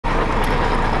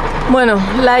Bueno,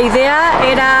 la idea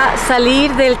era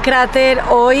salir del cráter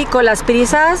hoy con las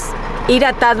prisas, ir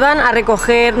a Tatvan a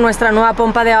recoger nuestra nueva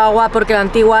pompa de agua porque la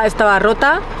antigua estaba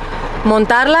rota,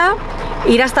 montarla,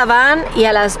 ir hasta Van y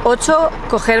a las 8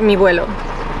 coger mi vuelo.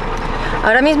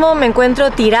 Ahora mismo me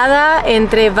encuentro tirada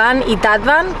entre Van y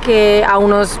Tatvan, que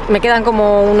me quedan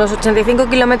como unos 85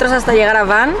 kilómetros hasta llegar a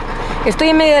Van. Estoy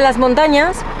en medio de las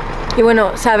montañas y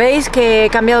bueno, sabéis que he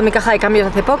cambiado mi caja de cambios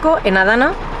hace poco en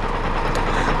Adana.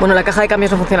 Bueno, la caja de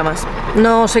cambios no funciona más.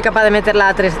 No soy capaz de meter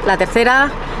la tercera,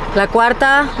 la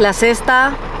cuarta, la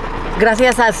sexta.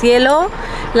 Gracias al cielo,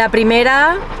 la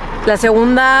primera, la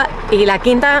segunda y la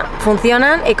quinta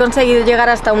funcionan. He conseguido llegar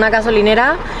hasta una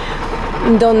gasolinera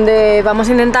donde vamos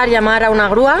a intentar llamar a una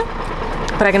grúa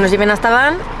para que nos lleven hasta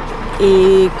Van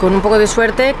y con un poco de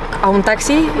suerte a un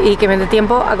taxi y que me dé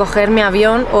tiempo a coger mi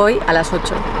avión hoy a las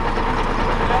 8.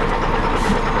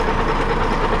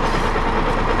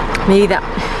 Mi vida.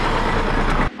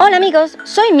 Hola amigos,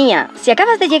 soy Mía. Si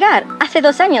acabas de llegar, hace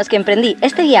 2 años que emprendí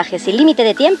este viaje sin límite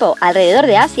de tiempo alrededor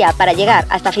de Asia para llegar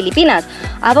hasta Filipinas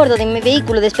a bordo de mi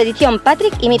vehículo de expedición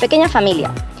Patrick y mi pequeña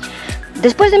familia.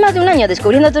 Después de más de un año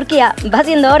descubriendo Turquía, va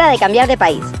siendo hora de cambiar de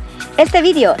país. Este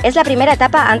vídeo es la primera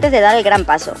etapa antes de dar el gran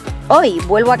paso. Hoy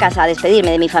vuelvo a casa a despedirme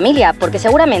de mi familia porque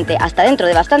seguramente hasta dentro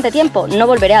de bastante tiempo no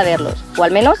volveré a verlos, o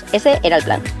al menos ese era el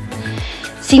plan.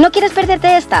 Si no quieres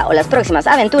perderte esta o las próximas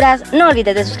aventuras, no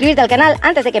olvides de suscribirte al canal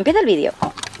antes de que empiece el vídeo.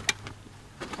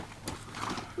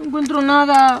 No encuentro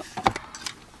nada.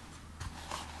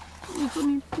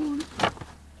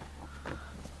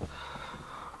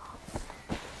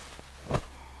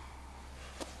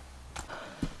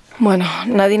 Bueno,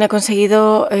 Nadine ha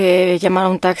conseguido llamar a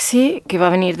un taxi que va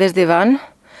a venir desde Van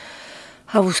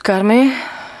a buscarme.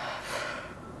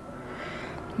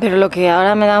 Pero lo que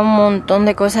ahora me da un montón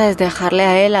de cosas es dejarle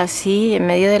a él así, en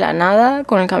medio de la nada,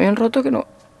 con el camión roto que no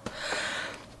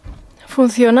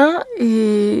funciona,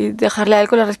 y dejarle a él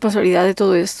con la responsabilidad de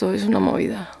todo esto. Es una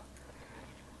movida.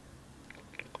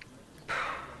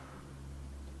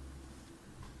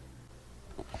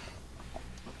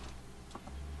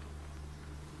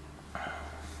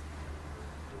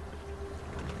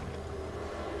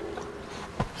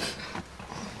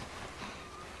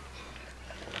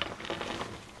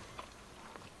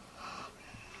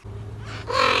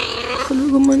 Hasta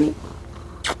luego, mami.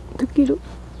 Te quiero.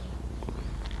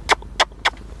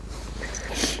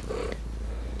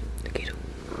 Te quiero.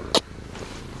 Te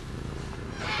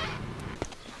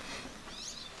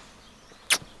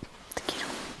quiero.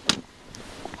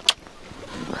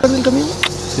 ¿Estás en camino?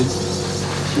 Sí.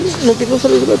 No quiero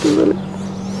saludar a ti, ¿vale?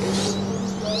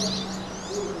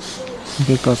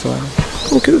 ¿Qué pasa?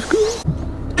 No quiero escribir.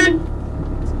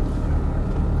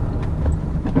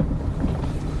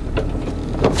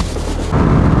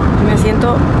 Me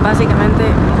siento básicamente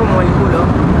como el culo.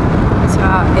 O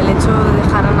sea, el hecho de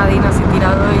dejar a Nadine así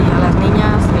tirado y a las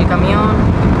niñas y el camión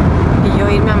y yo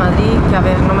irme a Madrid, que a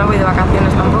ver, no me voy de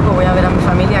vacaciones tampoco, voy a ver a mi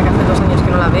familia que hace 2 años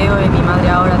que no la veo y mi madre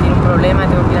ahora tiene un problema y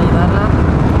tengo que ir a ayudarla.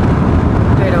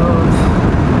 Pero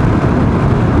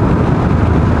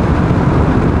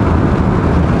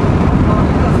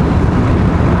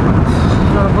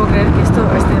no lo puedo creer que esto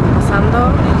esté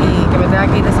pasando y que me tenga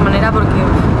que ir de esa manera, porque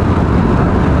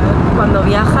cuando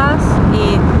viajas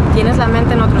y tienes la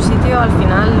mente en otro sitio, al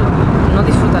final no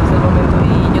disfrutas del momento.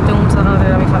 Y yo tengo muchas ganas de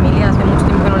ver a mi familia, hace mucho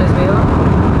tiempo que no les veo.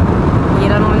 Y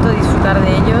era el momento de disfrutar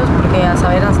de ellos, porque a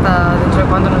saber hasta dentro de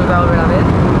cuándo no los voy a volver a ver.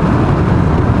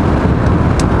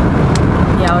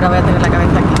 Y ahora voy a tener la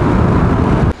cabeza aquí.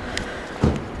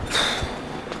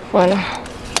 Bueno,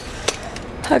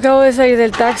 acabo de salir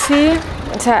del taxi.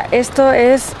 O sea, esto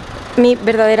es mi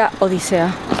verdadera odisea.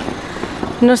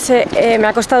 No sé, me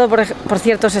ha costado, por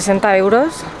cierto, 60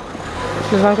 euros.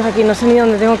 Los bancos aquí, no sé ni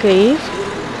dónde tengo que ir.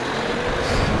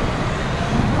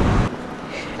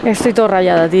 Estoy todo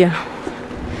rayada, tía.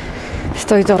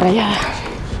 Estoy todo rayada.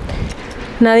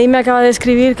 Nadie me acaba de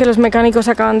escribir que los mecánicos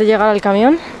acaban de llegar al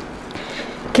camión.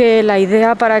 Que la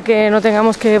idea para que no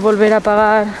tengamos que volver a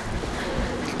pagar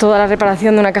toda la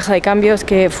reparación de una caja de cambios,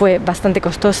 que fue bastante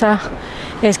costosa,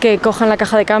 es que cojan la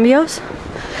caja de cambios,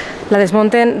 la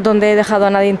desmonten donde he dejado a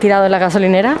Nadine tirado en la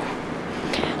gasolinera,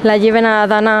 la lleven a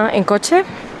Adana en coche,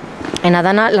 en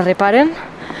Adana la reparen,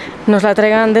 nos la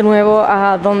traigan de nuevo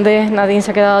a donde Nadine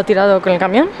se ha quedado tirado con el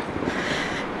camión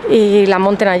y la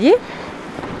monten allí.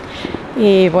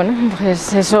 Y bueno,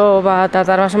 pues eso va a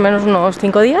tardar más o menos unos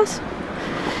 5 días.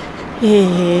 Y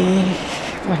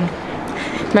bueno,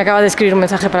 me acaba de escribir un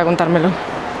mensaje para contármelo.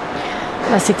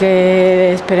 Así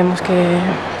que esperemos que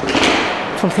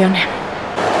funcione.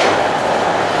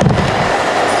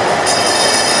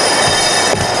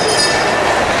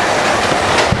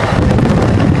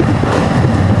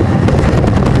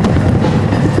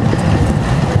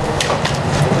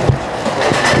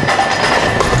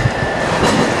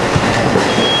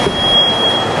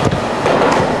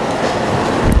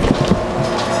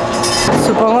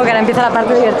 Supongo que ahora empieza la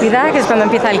parte divertida, que es cuando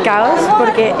empieza el caos,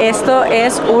 porque esto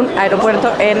es un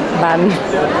aeropuerto en van.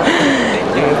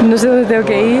 No sé dónde tengo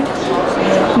que ir,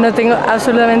 no tengo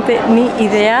absolutamente ni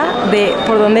idea de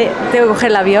por dónde tengo que coger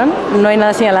el avión, no hay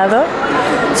nada señalado,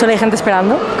 solo hay gente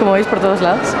esperando, como veis, por todos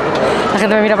lados. La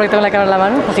gente me mira porque tengo la cámara en la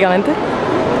mano, básicamente.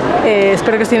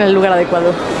 Espero que esté en el lugar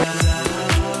adecuado.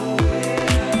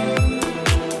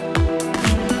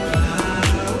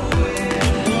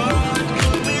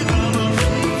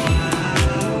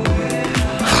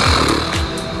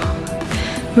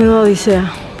 Menuda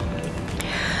odisea.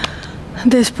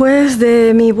 Después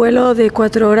de mi vuelo de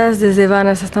 4 horas desde Van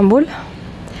hasta Estambul,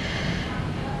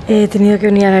 he tenido que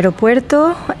venir al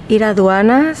aeropuerto, ir a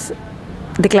aduanas,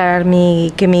 declarar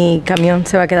que mi camión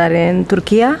se va a quedar en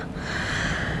Turquía.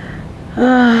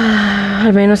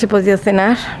 Al menos he podido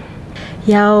cenar.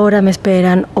 Y ahora me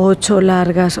esperan 8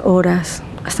 largas horas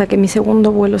hasta que mi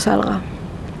segundo vuelo salga.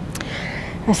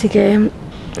 Así que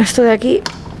esto de aquí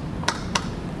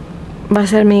va a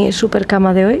ser mi super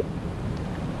cama de hoy.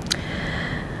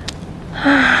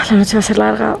 La noche va a ser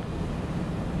larga.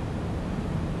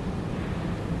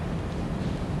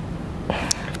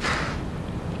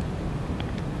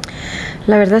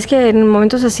 La verdad es que en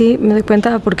momentos así me doy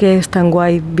cuenta por qué es tan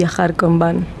guay viajar con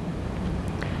van.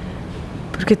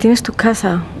 Porque tienes tu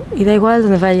casa y da igual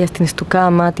donde vayas, tienes tu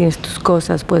cama, tienes tus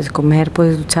cosas, puedes comer,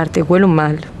 puedes ducharte, huele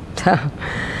mal. O sea,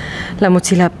 la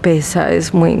mochila pesa,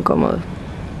 es muy incómodo.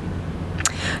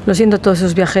 Lo siento a todos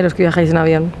esos viajeros que viajáis en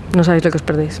avión, no sabéis lo que os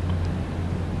perdéis.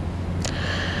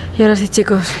 Y ahora sí,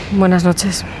 chicos, buenas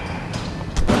noches.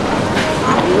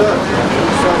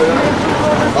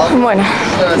 Bueno,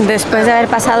 después de haber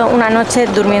pasado una noche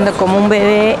durmiendo como un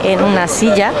bebé en una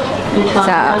silla, o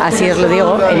sea, así os lo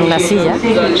digo, en una silla,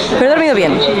 pero he dormido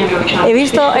bien. He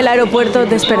visto el aeropuerto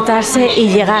despertarse y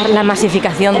llegar la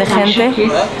masificación de gente,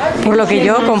 por lo que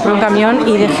yo compré un camión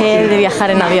y dejé de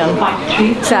viajar en avión.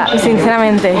 O sea,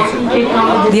 sinceramente,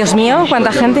 Dios mío,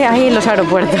 cuánta gente hay en los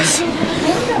aeropuertos.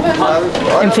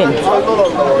 En fin,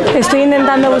 estoy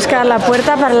intentando buscar la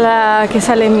puerta para la que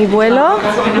sale mi vuelo.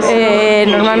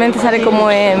 Normalmente sale como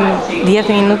en 10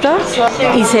 minutos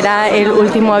y será el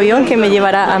último avión que me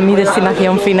llevará a mi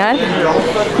destinación final.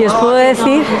 Y os puedo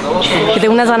decir que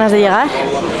tengo unas ganas de llegar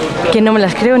que no me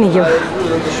las creo ni yo.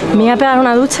 Me voy a pegar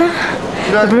una ducha,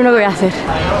 lo primero que voy a hacer.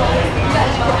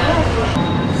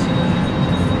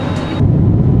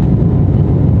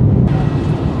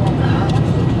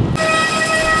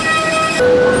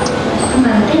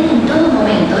 Mantén en todo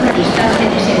momento la distancia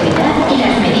de seguridad y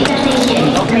las medidas de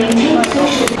higiene.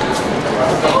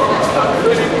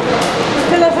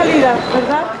 Esta es la salida,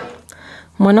 ¿verdad?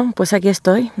 Bueno, pues aquí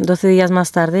estoy, 12 días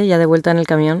más tarde, ya de vuelta en el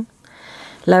camión.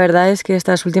 La verdad es que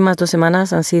estas últimas 2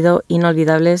 semanas han sido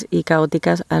inolvidables y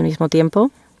caóticas al mismo tiempo.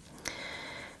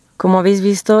 Como habéis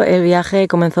visto, el viaje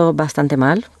comenzó bastante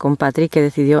mal, con Patrick, que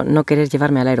decidió no querer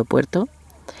llevarme al aeropuerto.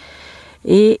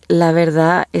 Y la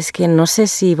verdad es que no sé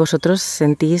si vosotros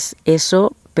sentís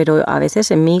eso, pero a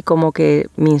veces en mí como que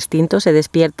mi instinto se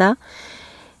despierta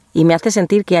y me hace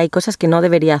sentir que hay cosas que no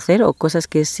debería hacer o cosas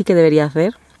que sí que debería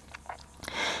hacer.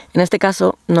 En este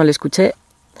caso no lo escuché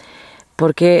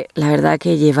porque la verdad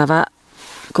que llevaba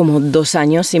como 2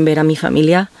 años sin ver a mi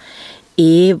familia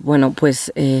y bueno,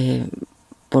 pues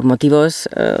por motivos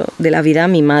de la vida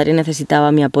mi madre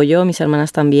necesitaba mi apoyo, mis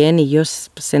hermanas también, y yo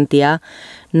sentía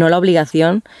no la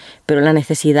obligación, pero la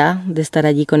necesidad de estar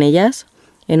allí con ellas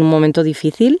en un momento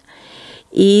difícil.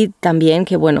 Y también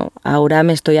que bueno, ahora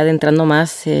me estoy adentrando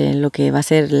más en lo que va a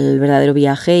ser el verdadero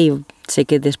viaje y sé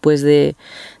que después de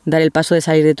dar el paso de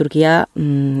salir de Turquía,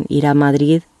 ir a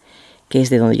Madrid, que es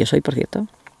de donde yo soy, por cierto,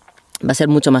 va a ser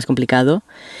mucho más complicado.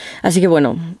 Así que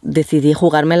bueno, decidí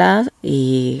jugármelas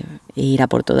y ir a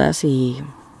por todas y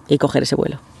coger ese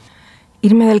vuelo.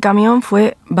 Irme del camión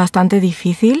fue bastante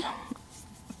difícil,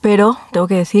 pero tengo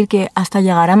que decir que hasta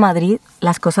llegar a Madrid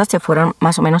las cosas se fueron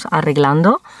más o menos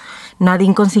arreglando.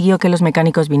 Nadie consiguió que los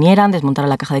mecánicos vinieran, desmontaran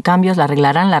la caja de cambios, la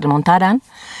arreglaran, la remontaran.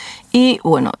 Y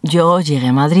bueno, yo llegué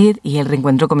a Madrid y el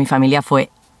reencuentro con mi familia fue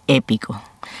épico.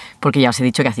 Porque ya os he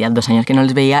dicho que hacía 2 años que no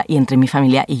les veía y entre mi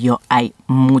familia y yo hay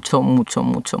mucho, mucho,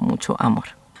 mucho, mucho amor.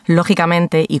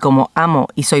 Lógicamente, y como amo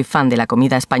y soy fan de la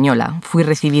comida española, fui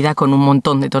recibida con un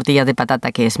montón de tortillas de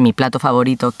patata, que es mi plato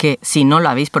favorito, que si no lo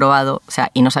habéis probado, o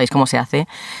sea, y no sabéis cómo se hace,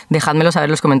 dejádmelo saber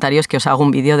en los comentarios que os hago un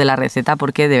vídeo de la receta,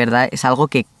 porque de verdad es algo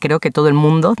que creo que todo el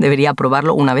mundo debería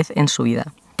probarlo una vez en su vida.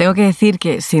 Tengo que decir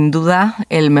que, sin duda,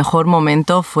 el mejor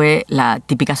momento fue la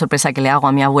típica sorpresa que le hago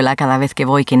a mi abuela cada vez que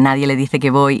voy, que nadie le dice que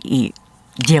voy y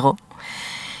llego.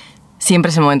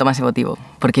 Siempre es el momento más emotivo,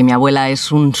 porque mi abuela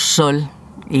es un sol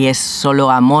y es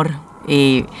solo amor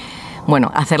y bueno,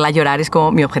 hacerla llorar es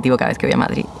como mi objetivo cada vez que voy a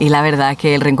Madrid. Y la verdad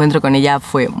que el reencuentro con ella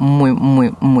fue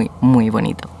muy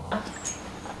bonito.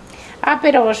 Ah,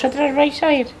 pero vosotros vais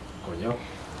a ir. Coño,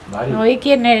 Mari. ¿No? ¿Y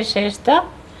quién es esta?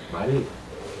 Mari.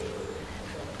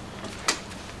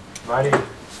 Mari.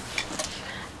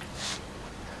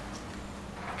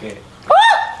 ¿Qué?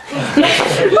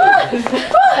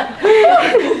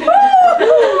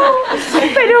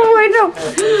 Pero bueno,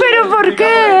 ¿pero por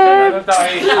qué?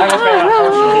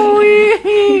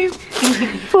 Uy,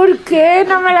 ¿por qué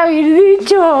no me lo habéis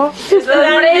dicho?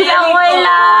 ¡Sorpresa, abuela!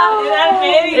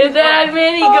 ¡Este era el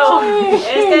médico!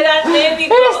 ¡Este era el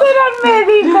médico! ¡Este era el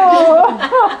médico!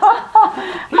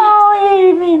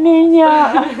 ¡Ay, mi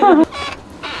niña!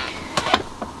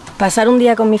 Pasar un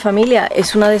día con mi familia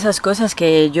es una de esas cosas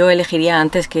que yo elegiría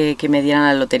antes que me dieran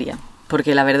la lotería,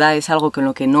 porque la verdad es algo con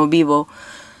lo que no vivo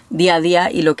día a día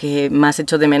y lo que más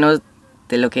echo de menos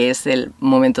de lo que es el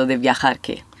momento de viajar,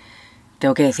 que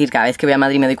tengo que decir, cada vez que voy a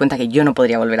Madrid me doy cuenta que yo no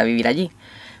podría volver a vivir allí.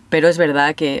 Pero es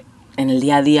verdad que en el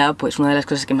día a día, pues una de las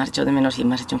cosas que más echo de menos y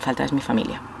más echo en falta es mi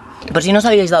familia. Por si no os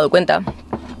habíais dado cuenta,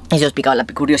 y si os picaba la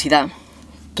curiosidad,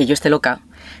 que yo esté loca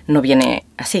no viene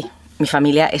así. Mi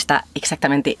familia está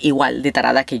exactamente igual de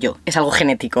tarada que yo. Es algo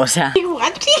genético, o sea...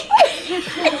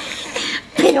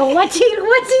 Pero guachis de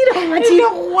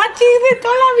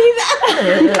toda la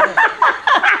vida.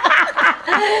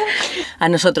 A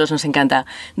nosotros nos encanta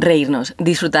reírnos,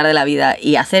 disfrutar de la vida,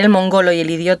 y hacer el mongolo y el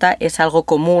idiota es algo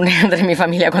común entre mi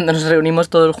familia cuando nos reunimos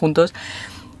todos juntos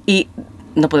y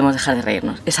no podemos dejar de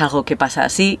reírnos. Es algo que pasa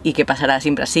así y que pasará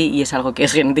siempre así, y es algo que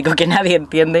es genético, que nadie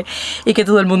entiende y que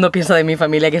todo el mundo piensa de mi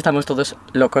familia que estamos todos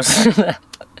locos.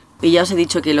 Y ya os he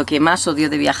dicho que lo que más odio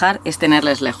de viajar es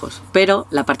tenerles lejos, pero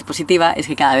la parte positiva es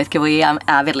que cada vez que voy a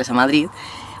verles a Madrid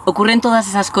ocurren todas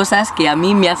esas cosas que a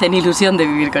mí me hacen ilusión de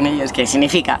vivir con ellos, que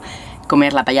significa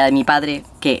comer la paella de mi padre,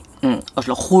 que os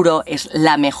lo juro es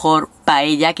la mejor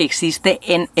paella que existe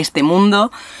en este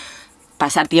mundo,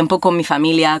 pasar tiempo con mi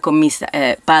familia, con mis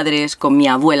padres, con mi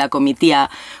abuela, con mi tía,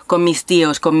 con mis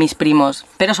tíos, con mis primos,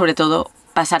 pero sobre todo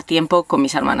pasar tiempo con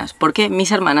mis hermanas, porque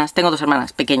mis hermanas, tengo 2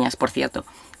 hermanas pequeñas, por cierto,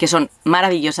 que son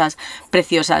maravillosas,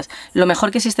 preciosas, lo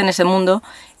mejor que existe en ese mundo,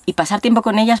 y pasar tiempo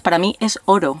con ellas para mí es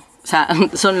oro. O sea,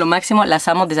 son lo máximo, las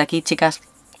amo desde aquí, chicas,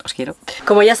 os quiero.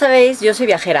 Como ya sabéis, yo soy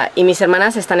viajera y mis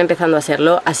hermanas están empezando a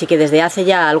serlo, así que desde hace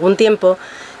ya algún tiempo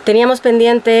teníamos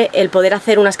pendiente el poder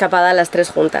hacer una escapada las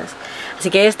 3 juntas. Así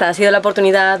que esta ha sido la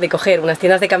oportunidad de coger unas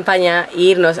tiendas de campaña e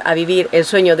irnos a vivir el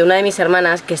sueño de una de mis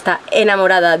hermanas que está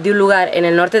enamorada de un lugar en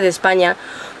el norte de España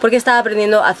porque estaba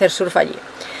aprendiendo a hacer surf allí.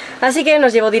 Así que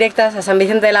nos llevó directas a San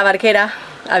Vicente de la Barquera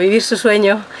a vivir su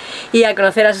sueño y a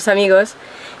conocer a sus amigos.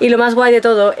 Y lo más guay de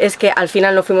todo es que al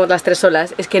final no fuimos las 3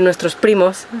 solas, es que nuestros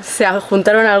primos se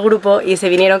juntaron al grupo y se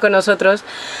vinieron con nosotros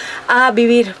a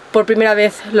vivir por primera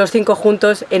vez los 5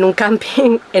 juntos en un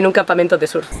camping, en un campamento de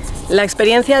surf. La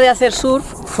experiencia de hacer surf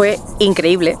fue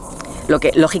increíble, lo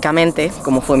que lógicamente,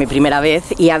 como fue mi primera vez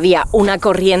y había una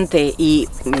corriente y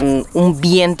un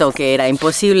viento que era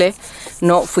imposible,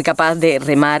 no fui capaz de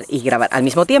remar y grabar al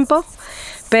mismo tiempo.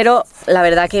 Pero la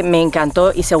verdad que me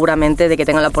encantó y seguramente de que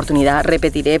tenga la oportunidad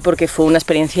repetiré porque fue una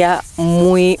experiencia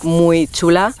muy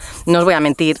chula. No os voy a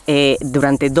mentir,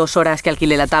 durante 2 horas que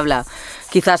alquilé la tabla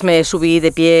quizás me subí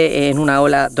de pie en una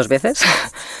ola 2 veces.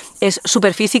 Es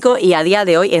súper físico y a día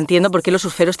de hoy entiendo por qué los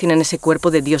surferos tienen ese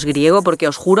cuerpo de dios griego, porque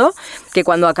os juro que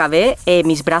cuando acabé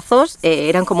mis brazos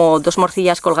eran como 2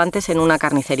 morcillas colgantes en una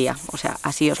carnicería, o sea,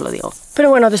 así os lo digo.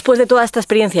 Pero bueno, después de toda esta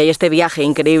experiencia y este viaje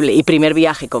increíble y primer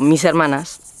viaje con mis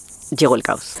hermanas, llegó el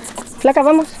caos. Flaca,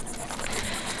 vamos.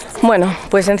 Bueno,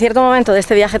 pues en cierto momento de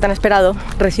este viaje tan esperado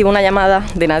recibo una llamada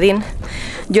de Nadine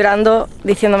llorando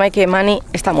diciéndome que Mani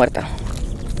está muerta.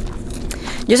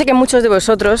 Yo sé que muchos de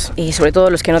vosotros, y sobre todo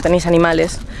los que no tenéis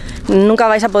animales, nunca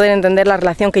vais a poder entender la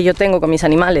relación que yo tengo con mis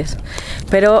animales,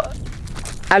 pero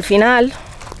al final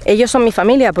ellos son mi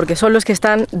familia porque son los que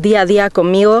están día a día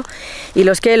conmigo y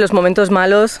los que en los momentos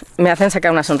malos me hacen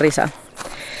sacar una sonrisa.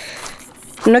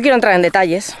 No quiero entrar en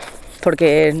detalles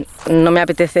porque no me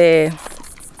apetece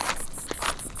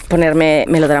ponerme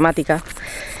melodramática,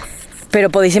 pero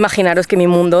podéis imaginaros que mi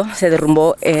mundo se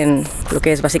derrumbó en lo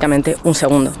que es básicamente un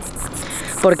segundo.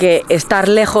 Porque estar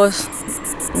lejos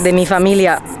de mi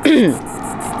familia,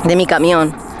 de mi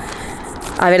camión,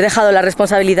 haber dejado la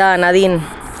responsabilidad a Nadine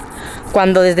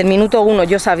cuando desde el minuto 1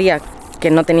 yo sabía que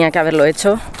no tenía que haberlo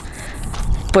hecho,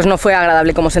 pues no fue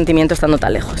agradable como sentimiento estando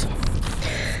tan lejos.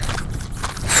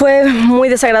 Fue muy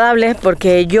desagradable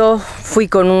porque yo fui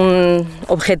con un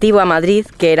objetivo a Madrid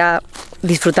que era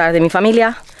disfrutar de mi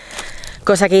familia,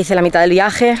 cosa que hice la mitad del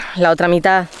viaje, la otra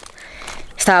mitad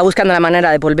Estaba buscando la manera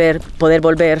de poder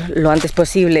volver lo antes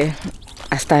posible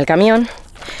hasta el camión.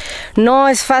 No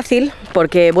es fácil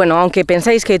porque, bueno, aunque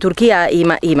pensáis que Turquía y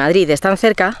Madrid están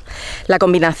cerca, la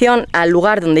combinación al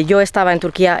lugar donde yo estaba en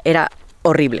Turquía era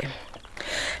horrible.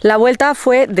 La vuelta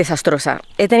fue desastrosa.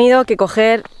 He tenido que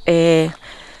coger 3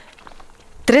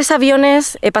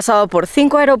 aviones, he pasado por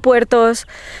 5 aeropuertos.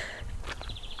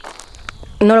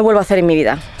 No lo vuelvo a hacer en mi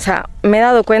vida. O sea, me he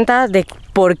dado cuenta de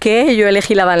por qué yo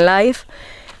elegí la van life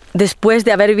después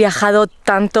de haber viajado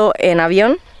tanto en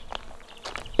avión.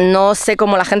 No sé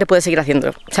cómo la gente puede seguir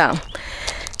haciéndolo. O sea,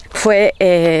 fue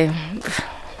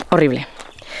horrible.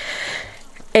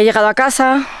 He llegado a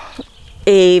casa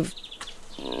y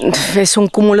es un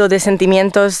cúmulo de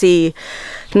sentimientos y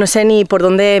no sé ni por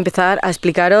dónde empezar a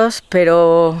explicaros,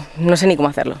 pero no sé ni cómo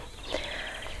hacerlo.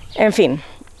 En fin,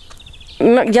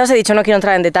 ya os he dicho, no quiero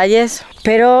entrar en detalles,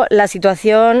 pero la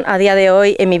situación a día de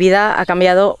hoy en mi vida ha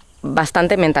cambiado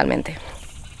bastante mentalmente.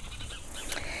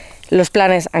 Los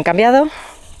planes han cambiado.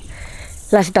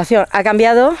 La situación ha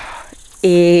cambiado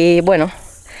y bueno,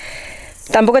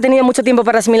 tampoco he tenido mucho tiempo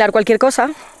para asimilar cualquier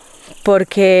cosa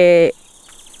porque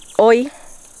hoy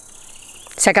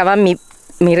se acaba mi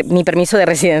permiso de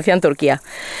residencia en Turquía.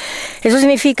 Eso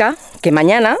significa que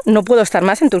mañana no puedo estar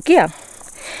más en Turquía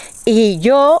y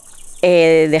yo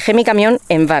dejé mi camión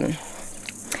en van.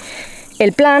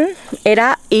 El plan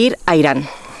era ir a Irán.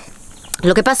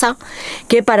 Lo que pasa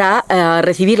que para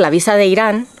recibir la visa de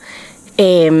Irán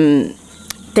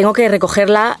tengo que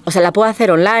recogerla, o sea, la puedo hacer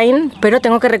online, pero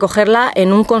tengo que recogerla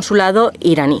en un consulado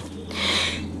iraní.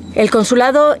 El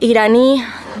consulado iraní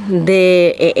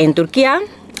en Turquía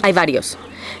hay varios,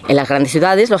 en las grandes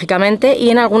ciudades, lógicamente, y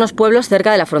en algunos pueblos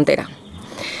cerca de la frontera.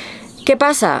 ¿Qué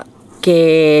pasa?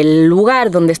 Que el lugar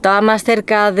donde estaba más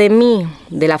cerca de mí,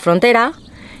 de la frontera,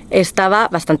 estaba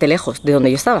bastante lejos de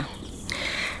donde yo estaba.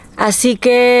 Así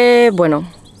que, bueno,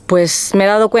 pues me he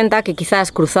dado cuenta que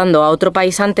quizás cruzando a otro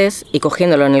país antes y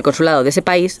cogiéndolo en el consulado de ese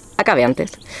país, acabe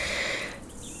antes.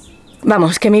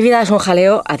 Vamos, que mi vida es un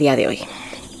jaleo a día de hoy.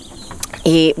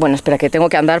 Y bueno, espera, que tengo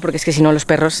que andar porque es que si no los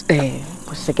perros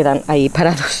pues se quedan ahí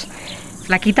parados.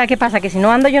 Flaquita, ¿qué pasa? ¿Que si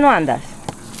no ando yo no andas?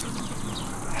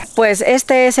 Pues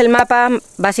este es el mapa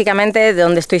básicamente de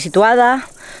donde estoy situada,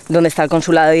 donde está el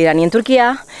consulado iraní en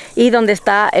Turquía y donde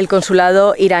está el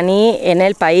consulado iraní en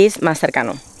el país más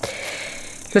cercano.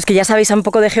 Los que ya sabéis un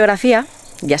poco de geografía,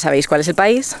 ya sabéis cuál es el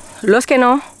país. Los que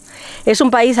no, es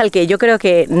un país al que yo creo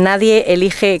que nadie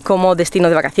elige como destino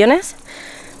de vacaciones.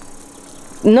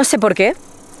 No sé por qué,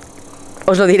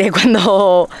 os lo diré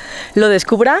cuando lo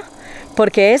descubra,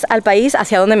 porque es al país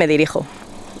hacia donde me dirijo.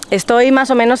 Estoy más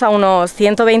o menos a unos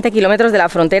 120 kilómetros de la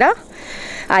frontera.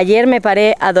 Ayer me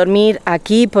paré a dormir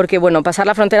aquí porque, bueno, pasar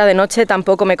la frontera de noche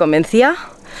tampoco me convencía,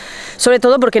 sobre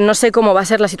todo porque no sé cómo va a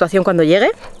ser la situación cuando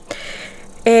llegue.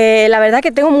 La verdad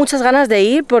que tengo muchas ganas de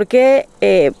ir porque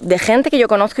de gente que yo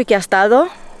conozco y que ha estado,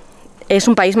 es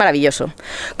un país maravilloso,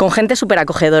 con gente súper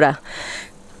acogedora,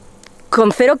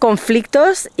 con cero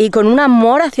conflictos y con un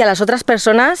amor hacia las otras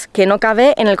personas que no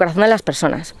cabe en el corazón de las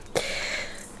personas.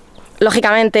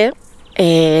 Lógicamente,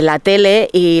 la tele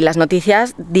y las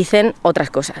noticias dicen otras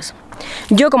cosas.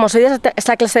 Yo, como soy de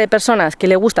esa clase de personas que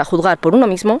le gusta juzgar por uno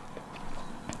mismo,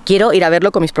 quiero ir a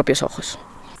verlo con mis propios ojos.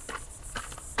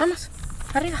 Vamos.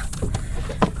 Arriba.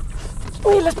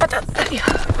 Uy, las patas. Arriba.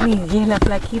 Muy bien, la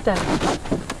plaquita.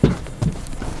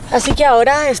 Así que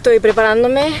ahora estoy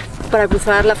preparándome para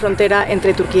cruzar la frontera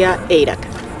entre Turquía e Irak.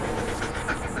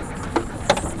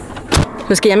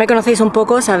 Los que ya me conocéis un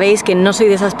poco sabéis que no soy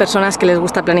de esas personas que les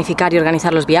gusta planificar y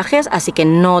organizar los viajes, así que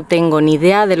no tengo ni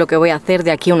idea de lo que voy a hacer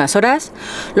de aquí a unas horas.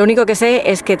 Lo único que sé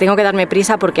es que tengo que darme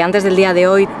prisa porque antes del día de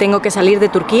hoy tengo que salir de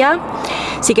Turquía.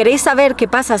 Si queréis saber qué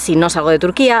pasa si no salgo de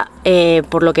Turquía,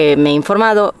 por lo que me he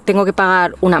informado, tengo que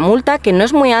pagar una multa que no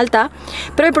es muy alta,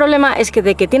 pero el problema es que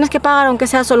de que tienes que pagar aunque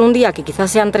sea solo un día, que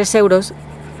quizás sean 3 euros,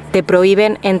 te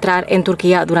prohíben entrar en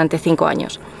Turquía durante 5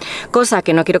 años. Cosa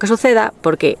que no quiero que suceda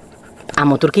porque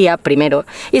amo Turquía, primero,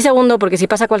 y segundo, porque si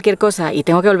pasa cualquier cosa y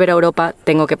tengo que volver a Europa,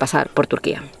 tengo que pasar por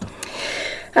Turquía.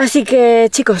 Así que,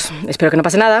 chicos, espero que no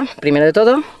pase nada, primero de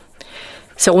todo.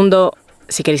 Segundo,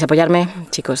 si queréis apoyarme,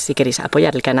 chicos, si queréis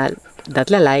apoyar el canal,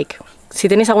 dadle a like. Si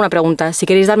tenéis alguna pregunta, si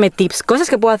queréis darme tips, cosas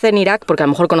que puedo hacer en Irak, porque a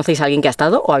lo mejor conocéis a alguien que ha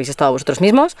estado o habéis estado vosotros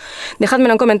mismos,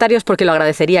 dejádmelo en comentarios porque lo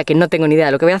agradecería, que no tengo ni idea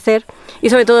de lo que voy a hacer. Y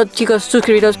sobre todo, chicos,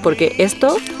 suscribiros porque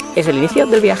esto es el inicio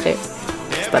del viaje.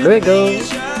 ¡Hasta luego!